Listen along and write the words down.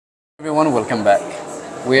Everyone, welcome back.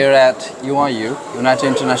 We're at UIU, United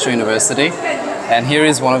International University, and here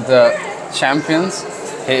is one of the champions.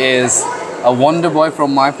 He is a wonder boy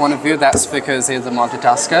from my point of view. That's because he's a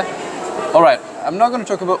multitasker. Alright, I'm not going to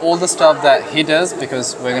talk about all the stuff that he does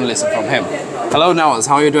because we're going to listen from him. Hello Nawaz,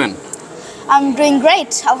 how are you doing? I'm doing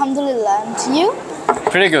great, alhamdulillah. And you?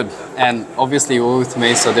 Pretty good. And obviously you're with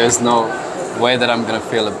me, so there's no way that I'm going to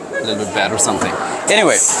feel a little bit bad or something.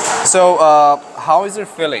 Anyway, so how is your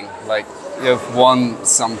feeling? Like you've won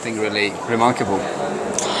something really remarkable.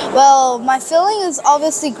 Well, my feeling is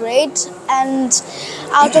obviously great, and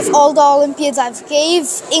out of all the Olympiads I've gave,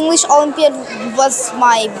 English Olympiad was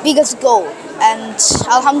my biggest goal, and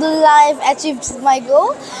alhamdulillah I've achieved my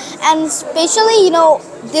goal. And especially,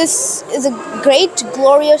 this is a great,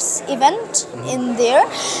 glorious event in there,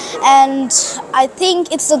 and I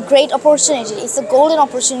think it's a great opportunity. It's a golden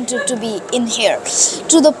opportunity to be in here.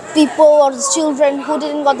 To the people or the children who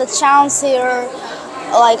didn't got the chance here,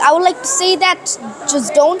 I would like to say that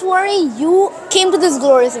just don't worry, you came to this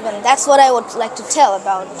glorious event. That's what I would like to tell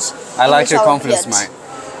about I like your confidence, mate.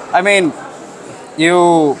 I mean,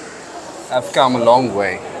 you have come a long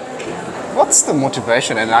way. What's the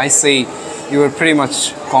motivation? And I see you were pretty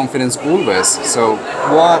much confident always. So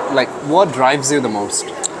what drives you the most?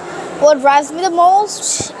 What drives me the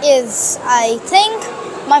most is, I think,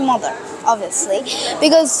 my mother, obviously,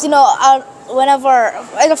 because whenever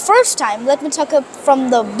the first time, let me talk from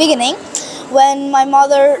the beginning, when my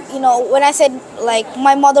mother, when I said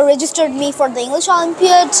my mother registered me for the English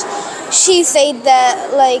Olympiad, she said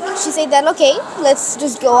that okay, let's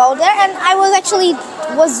just go out there, and I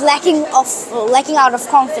was lacking out of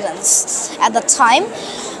confidence at the time,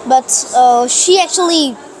 but she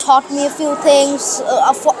actually taught me a few things,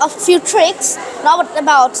 a few tricks, not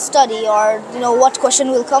about study or what question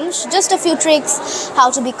will come, just a few tricks, how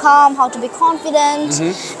to be calm, how to be confident,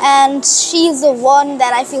 and she's the one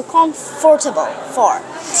that I feel comfortable for.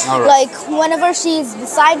 Right. Whenever she's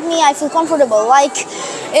beside me, I feel comfortable.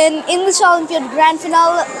 In English Olympiad grand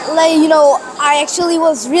finale, I actually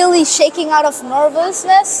was really shaking out of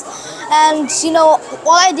nervousness, and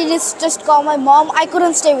all I did is just call my mom. I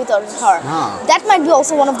couldn't stay without her. Ah. That might be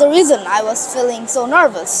also one of the reasons I was feeling so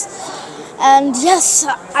nervous. And yes,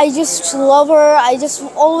 I just love her. I just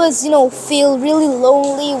always, feel really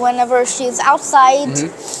lonely whenever she's outside.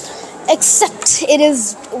 Except it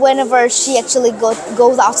is whenever she actually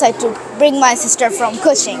goes outside to bring my sister from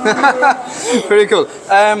coaching. Pretty cool.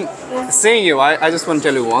 Seeing you, I just want to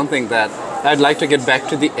tell you one thing, that I'd like to get back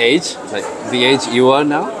to the age you are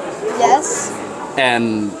now. Yes.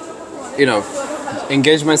 And,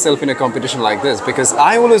 engage myself in a competition like this, because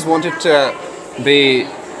I always wanted to be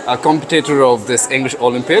a competitor of this English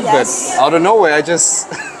Olympiad, yes. But out of nowhere I just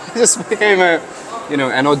became an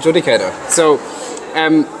adjudicator. So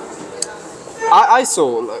I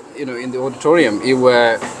saw, in the auditorium, you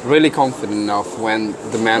were really confident enough when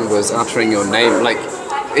the man was uttering your name.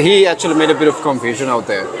 He actually made a bit of confusion out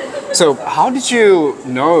there. So how did you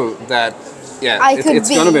know that? Yeah, it's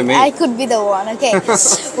gonna be me. I could be the one. Okay.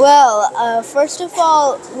 Well, first of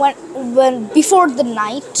all, when before the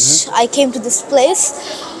night I came to this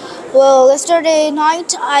place. Well, yesterday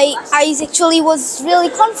night I actually was really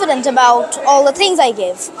confident about all the things I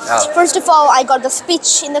gave. Oh. First of all, I got the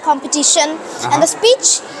speech in the competition, and the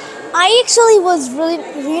speech, I actually was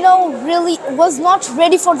really was not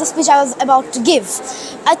ready for the speech I was about to give.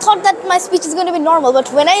 I thought that my speech is going to be normal, but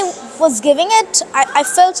when I was giving it, I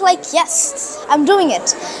felt like, yes, I'm doing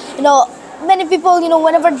it. Many people,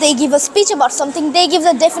 whenever they give a speech about something, they give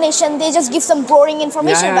the definition, they just give some boring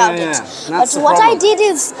information about it. But what I did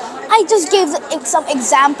is, I just gave some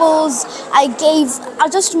examples, I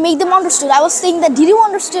just made them understood. I was saying that, did you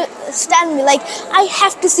understand me? I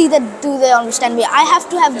have to see that, do they understand me? I have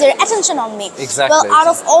to have their attention on me. Exactly. Well, out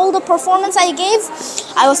of all the performance I gave,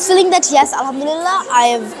 I was feeling that, yes, alhamdulillah,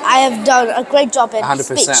 I have done a great job at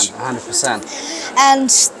speech. 100%. And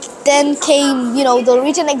then came, the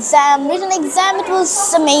written exam. Written exam, it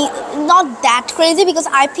was not that crazy because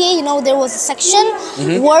IPA, there was a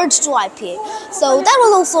section, words to IPA. So that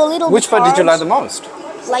was also a little bit Which part did you like the most?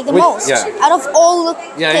 Most? Yeah. Out of all the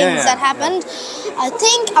things that happened, I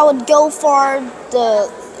think I would go for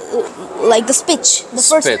the speech, the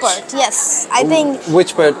first part. Yes, I think.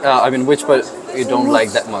 Which part you don't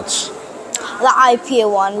like that much? The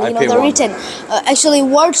IPA one, the written. Actually,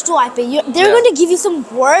 words to IPA. They're going to give you some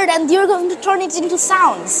word and you're going to turn it into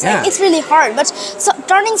sounds. Yeah. It's really hard, but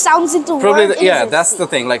turning sounds into words. That's the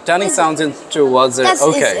thing. Turning sounds into words are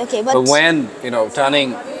okay. Okay, but when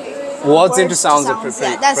turning words into sounds are pretty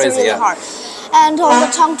that's crazy. Really hard. and all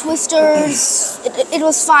the tongue twisters, it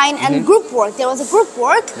was fine. And group work, there was a group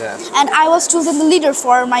work, and I was chosen the leader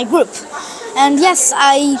for my group. And yes,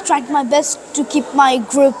 I tried my best to keep my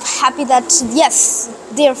group happy that yes,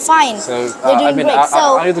 they're fine. So, they're doing great.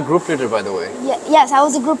 Are you the group leader, by the way? Yes, I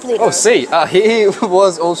was the group leader. Oh, see, he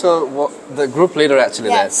was also the group leader actually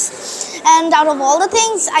there. Yes. And out of all the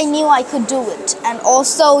things, I knew I could do it. And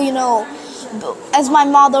also, you know, as my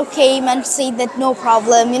mother came and said that no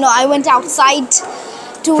problem, you know, I went outside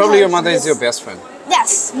to... Probably your mother is your best friend.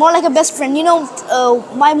 Yes, more like a best friend. You know,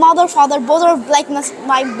 my mother, father, both are like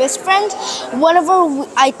my best friend. Whenever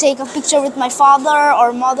I take a picture with my father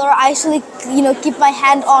or mother, I actually, you know, keep my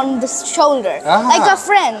hand on the shoulder, like a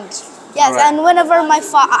friend. Yes, right. And whenever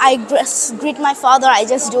I greet my father, I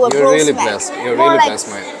just do a bro really smack. Blessed. You're really blessed,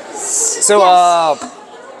 mate. So,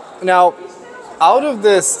 now, out of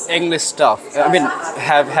this English stuff, I mean,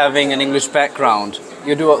 having an English background,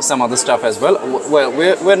 you do some other stuff as well. Well,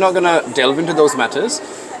 we're not gonna delve into those matters,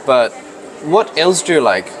 but what else do you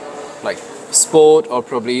like? Like sport, or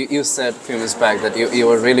probably you said a few minutes back that you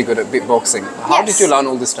were really good at beatboxing. How did you learn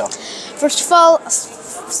all this stuff? First of all,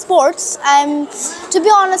 sports. To be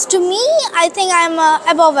honest, to me, I think I'm a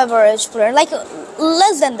above average player, like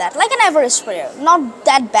less than that, like an average player. Not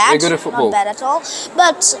that bad. You're good at football. Not bad at all.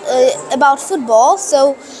 But about football,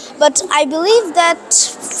 but I believe that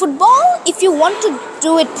football, if you want to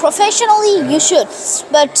do it professionally, you should.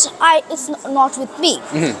 But it's not with me.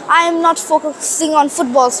 I am not focusing on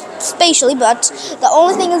football spatially, but the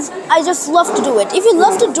only thing is I just love to do it. If you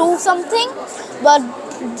love to do something, but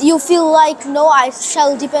you feel like, no, I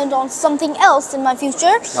shall depend on something else in my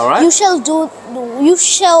future, right. it's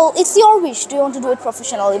your wish, do you want to do it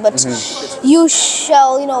professionally, but you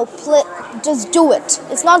shall, you know, just do it.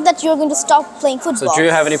 It's not that you're going to stop playing football. So do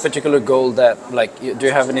you have any particular goal that, like, do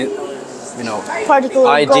you have any, you know, particular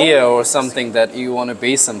idea goal? or something that you want to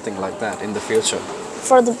be something like that in the future?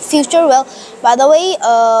 For the future, well, by the way,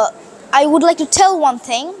 I would like to tell one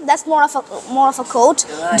thing. That's more of a quote.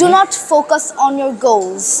 Do not focus on your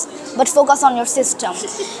goals, but focus on your system.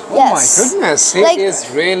 Oh my goodness, he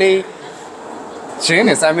is really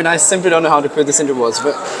genius. I mean, I simply don't know how to put this into words,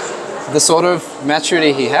 but the sort of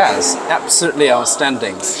maturity he has, absolutely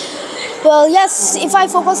outstanding. Well, yes, if I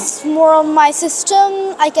focus more on my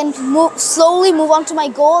system, I can slowly move on to my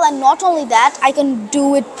goal, and not only that, I can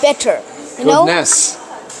do it better. You know? Goodness,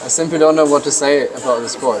 I simply don't know what to say about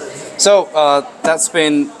this sport. So that's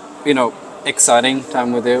been, you know, exciting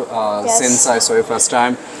time with you since I saw you first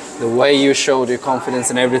time. The way you showed your confidence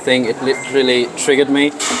and everything, it literally triggered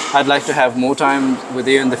me. I'd like to have more time with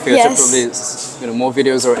you in the future, probably, you know, more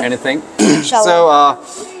videos or anything. So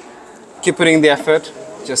keep putting in the effort,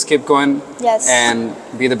 just keep going, and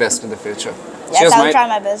be the best in the future. Yes, Cheers, I'll mate. try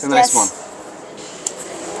my best. See you in the next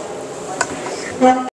one.